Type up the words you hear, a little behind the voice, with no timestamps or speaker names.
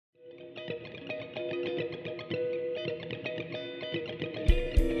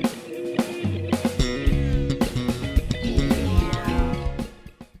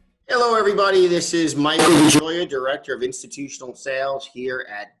everybody. This is Michael DiGioia, Director of Institutional Sales here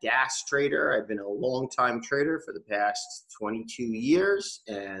at DAS Trader. I've been a long-time trader for the past 22 years,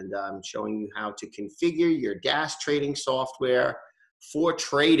 and I'm showing you how to configure your DAS trading software for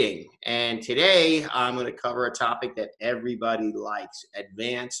trading. And today, I'm going to cover a topic that everybody likes,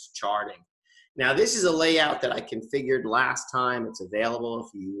 advanced charting. Now, this is a layout that I configured last time. It's available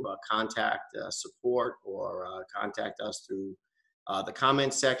if you contact support or contact us through the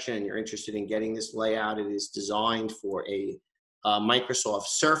comments section and you're interested in getting this layout. It is designed for a Microsoft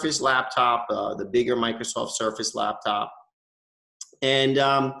Surface laptop, the bigger Microsoft Surface laptop. And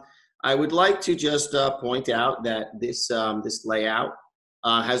I would like to just point out that this layout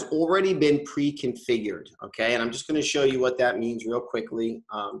has already been pre-configured, okay? And I'm just gonna show you what that means real quickly,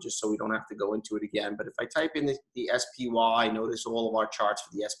 just so we don't have to go into it again. But if I type in the SPY, notice all of our charts for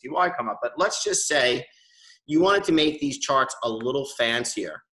the SPY come up. But let's just say you wanted to make these charts a little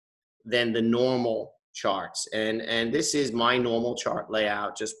fancier than the normal charts. And this is my normal chart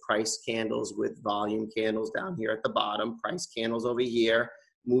layout, just price candles with volume candles down here at the bottom, price candles over here,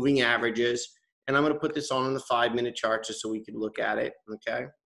 moving averages. And I'm going to put this on the 5-minute chart just so we can look at it, okay?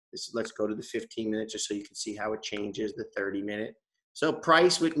 Let's go to the 15-minute just so you can see how it changes, the 30-minute. So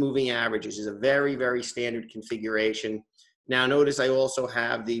price with moving averages is a very, very standard configuration. Now notice I also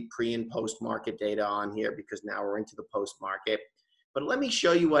have the pre and post market data on here because now we're into the post market. But let me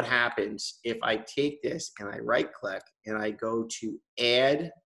show you what happens if I take this and I right click and I go to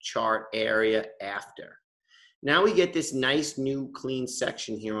add chart area after. Now we get this nice new clean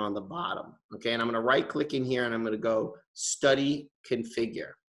section here on the bottom. Okay, and I'm going to right click in here and I'm going to go study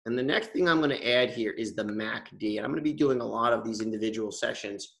configure. And the next thing I'm going to add here is the MACD. And I'm going to be doing a lot of these individual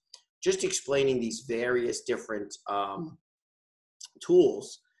sessions just explaining these various different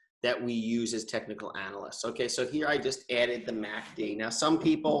tools that we use as technical analysts. Okay, so here I just added the MACD. Now some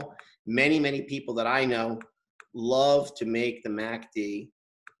people, many people that I know love to make the MACD,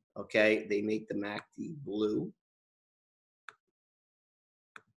 okay, they make the MACD blue.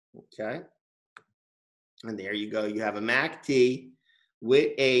 Okay, and there you go, you have a MACD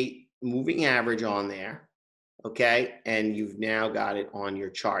with a moving average on there, okay, and you've now got it on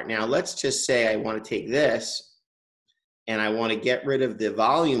your chart. Now let's just say I want to take this and I want to get rid of the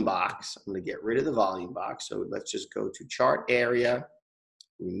volume box. I'm going to get rid of the volume box. So let's just go to chart area,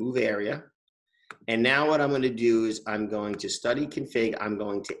 remove area. And now what I'm going to do is I'm going to study config. I'm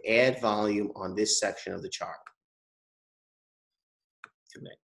going to add volume on this section of the chart.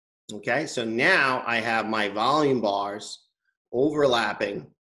 Okay, so now I have my volume bars overlapping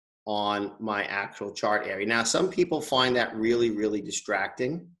on my actual chart area. Now, some people find that really, really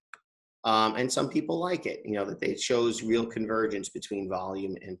distracting. And some people like it, you know, that it shows real convergence between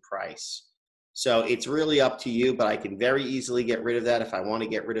volume and price. So it's really up to you, but I can very easily get rid of that. If I want to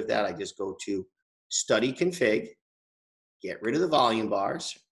get rid of that, I just go to study config, get rid of the volume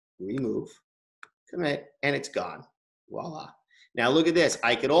bars, remove, commit, and it's gone. Voila. Now look at this.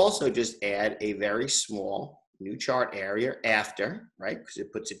 I could also just add a very small new chart area after, right? Because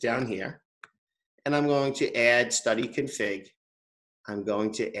it puts it down here. And I'm going to add study config. I'm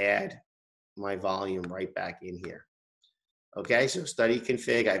going to add my volume right back in here. Okay, so study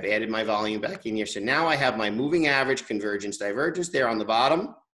config, I've added my volume back in here. So now I have my moving average, convergence, divergence there on the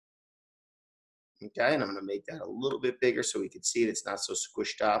bottom. Okay, and I'm gonna make that a little bit bigger so we can see it. It's not so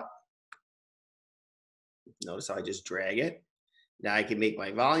squished up. Notice how I just drag it. Now I can make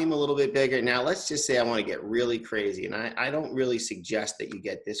my volume a little bit bigger. Now let's just say I wanna get really crazy, and I don't really suggest that you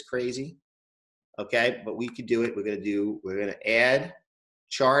get this crazy. Okay, but we could do it. We're gonna add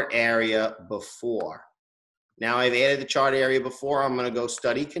chart area before. Now I've added the chart area before. I'm gonna go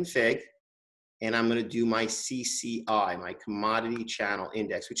study config, and I'm gonna do my CCI, my commodity channel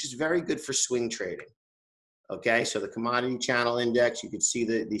index, which is very good for swing trading. Okay, so the commodity channel index, you can see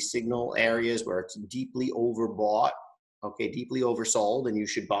the signal areas where it's deeply overbought, okay, deeply oversold, and you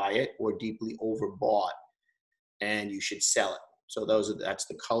should buy it, or deeply overbought, and you should sell it. So that's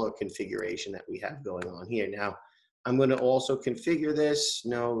the color configuration that we have going on here. Now, I'm going to also configure this.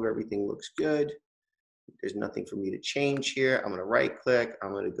 No, everything looks good. There's nothing for me to change here. I'm going to right click.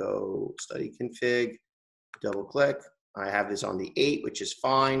 I'm going to go study config, double click. I have this on the 8, which is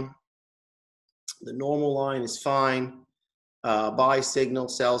fine. The normal line is fine. Buy signal,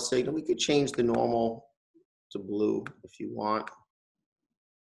 sell signal. We could change the normal to blue if you want.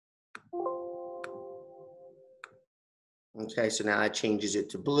 Okay, so now that changes it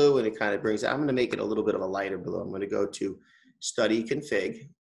to blue and it kind of brings, I'm going to make it a little bit of a lighter blue. I'm going to go to study config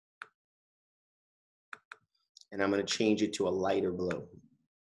and I'm going to change it to a lighter blue.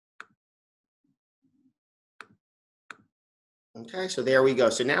 Okay, so there we go.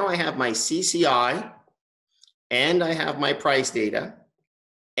 So now I have my CCI and I have my price data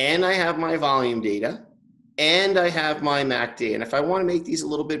and I have my volume data and I have my MACD. And if I want to make these a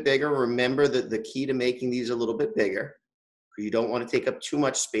little bit bigger, remember that the key to making these a little bit bigger, you don't want to take up too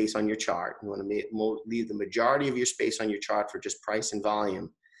much space on your chart. You want to leave the majority of your space on your chart for just price and volume.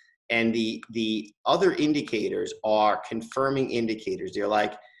 And the other indicators are confirming indicators. They're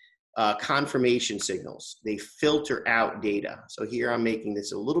like confirmation signals. They filter out data. So here I'm making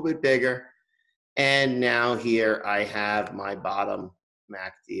this a little bit bigger. And now here I have my bottom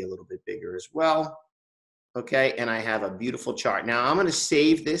MACD a little bit bigger as well. Okay, and I have a beautiful chart. Now I'm going to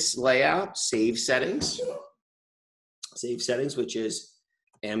save this layout, save settings, which is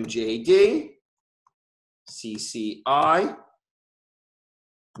MJD, CCI,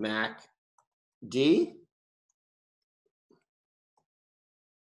 MACD.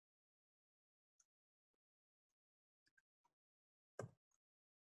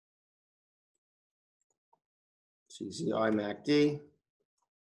 CCI, MACD,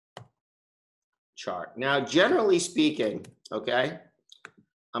 chart. Now, generally speaking, okay,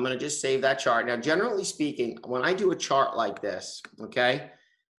 I'm going to just save that chart. Now, generally speaking, when I do a chart like this, okay,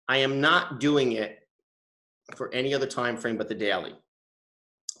 I am not doing it for any other time frame but the daily.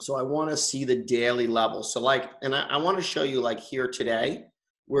 So I want to see the daily level. So like, and I want to show you like here today,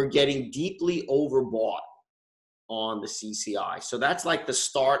 we're getting deeply overbought on the CCI. So that's like the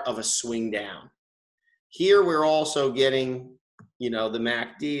start of a swing down. Here we're also getting, you know, the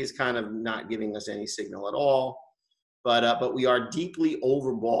MACD is kind of not giving us any signal at all, but we are deeply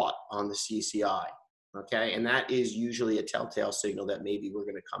overbought on the CCI, okay? And that is usually a telltale signal that maybe we're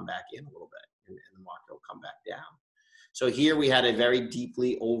gonna come back in a little bit and the market will come back down. So here we had a very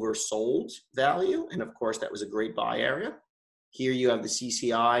deeply oversold value, and of course that was a great buy area. Here you have the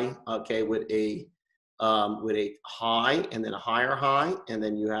CCI, okay, with a high and then a higher high, and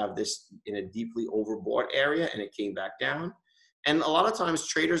then you have this in a deeply overbought area, and it came back down. And a lot of times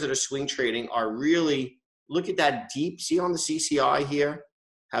traders that are swing trading are really, look at that deep, see on the CCI here,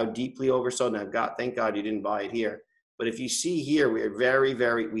 how deeply oversold. Now, thank God you didn't buy it here. But if you see here,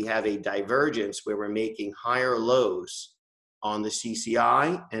 we're we have a divergence where we're making higher lows on the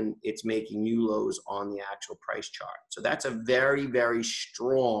CCI, and it's making new lows on the actual price chart. So that's a very, very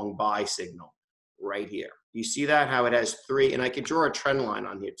strong buy signal right here. You see that, how it has three, and I could draw a trend line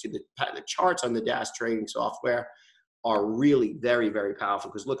on here too. The charts on the DAS trading software are really very, very powerful,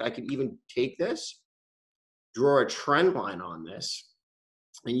 because look, I could even take this, draw a trend line on this,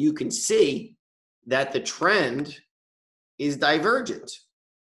 and you can see that the trend is divergent,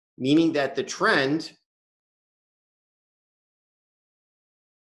 meaning that the trend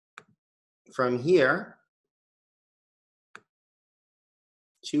from here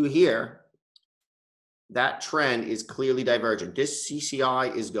to here, that trend is clearly divergent. This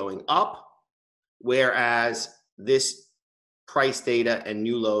CCI is going up, whereas this price data and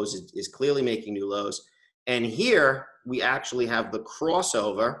new lows is clearly making new lows. And here we actually have the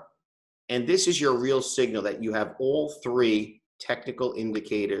crossover, and this is your real signal that you have all three technical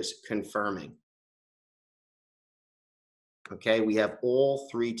indicators confirming. Okay, we have all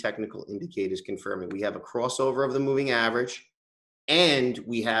three technical indicators confirming. We have a crossover of the moving average, and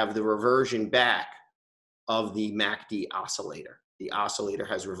we have the reversion back of the MACD oscillator. The oscillator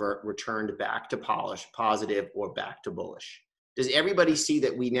has returned back to positive or back to bullish. Does everybody see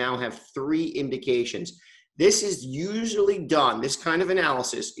that we now have three indications? This is usually done, this kind of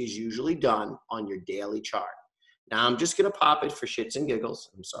analysis is usually done on your daily chart. Now I'm just gonna pop it for shits and giggles.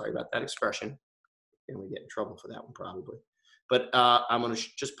 I'm sorry about that expression. And we get in trouble for that one probably. But I'm gonna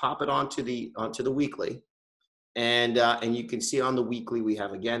just pop it onto the weekly. And you can see on the weekly, we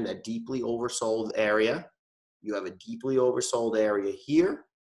have again, that deeply oversold area. You have a deeply oversold area here.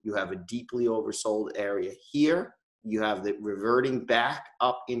 You have a deeply oversold area here. You have the reverting back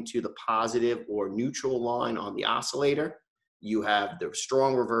up into the positive or neutral line on the oscillator. You have the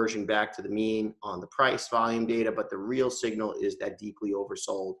strong reversion back to the mean on the price volume data, but the real signal is that deeply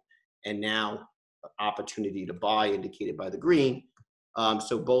oversold. And now opportunity to buy indicated by the green.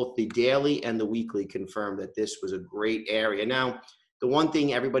 So both the daily and the weekly confirm that this was a great area. Now, the one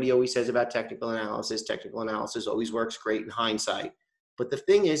thing everybody always says about technical analysis always works great in hindsight. But the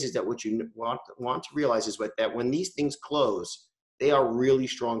thing is that what you want to realize is that when these things close, they are really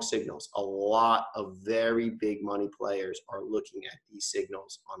strong signals. A lot of very big money players are looking at these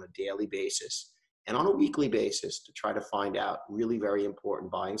signals on a daily basis and on a weekly basis to try to find out really very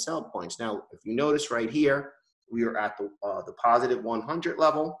important buy and sell points. Now, if you notice right here, we are at the positive 100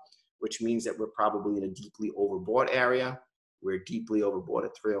 level, which means that we're probably in a deeply overbought area. We're deeply overbought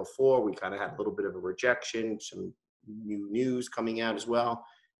at 304. We kind of had a little bit of a rejection, some new news coming out as well.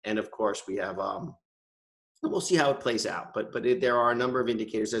 And of course, we have, we'll see how it plays out. But there are a number of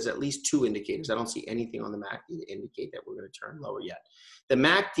indicators. There's at least 2 indicators. I don't see anything on the MACD to indicate that we're going to turn lower yet. The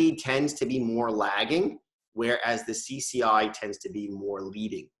MACD tends to be more lagging, whereas the CCI tends to be more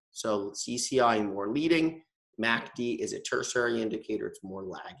leading. So CCI more leading, MACD is a tertiary indicator, it's more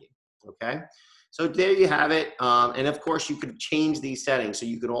lagging, okay? So there you have it. And of course, you could change these settings. So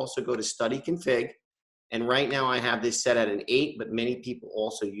you could also go to study config. And right now I have this set at an 8, but many people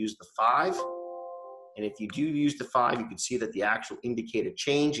also use the 5. And if you do use the 5, you can see that the actual indicator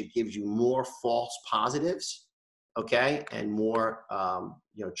change, it gives you more false positives, okay, and more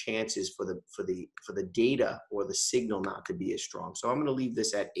chances for the data or the signal not to be as strong. So I'm going to leave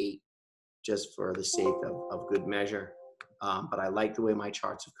this at 8 just for the sake of good measure. But I like the way my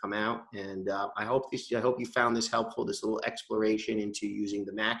charts have come out, and I hope you found this helpful. This little exploration into using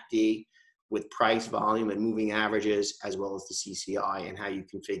the MACD with price, volume, and moving averages, as well as the CCI, and how you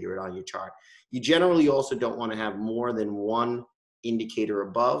configure it on your chart. You generally also don't want to have more than 1 indicator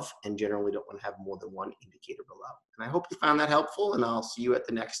above, and generally don't want to have more than 1 indicator below. And I hope you found that helpful, and I'll see you at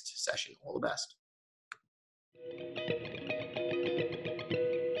the next session. All the best.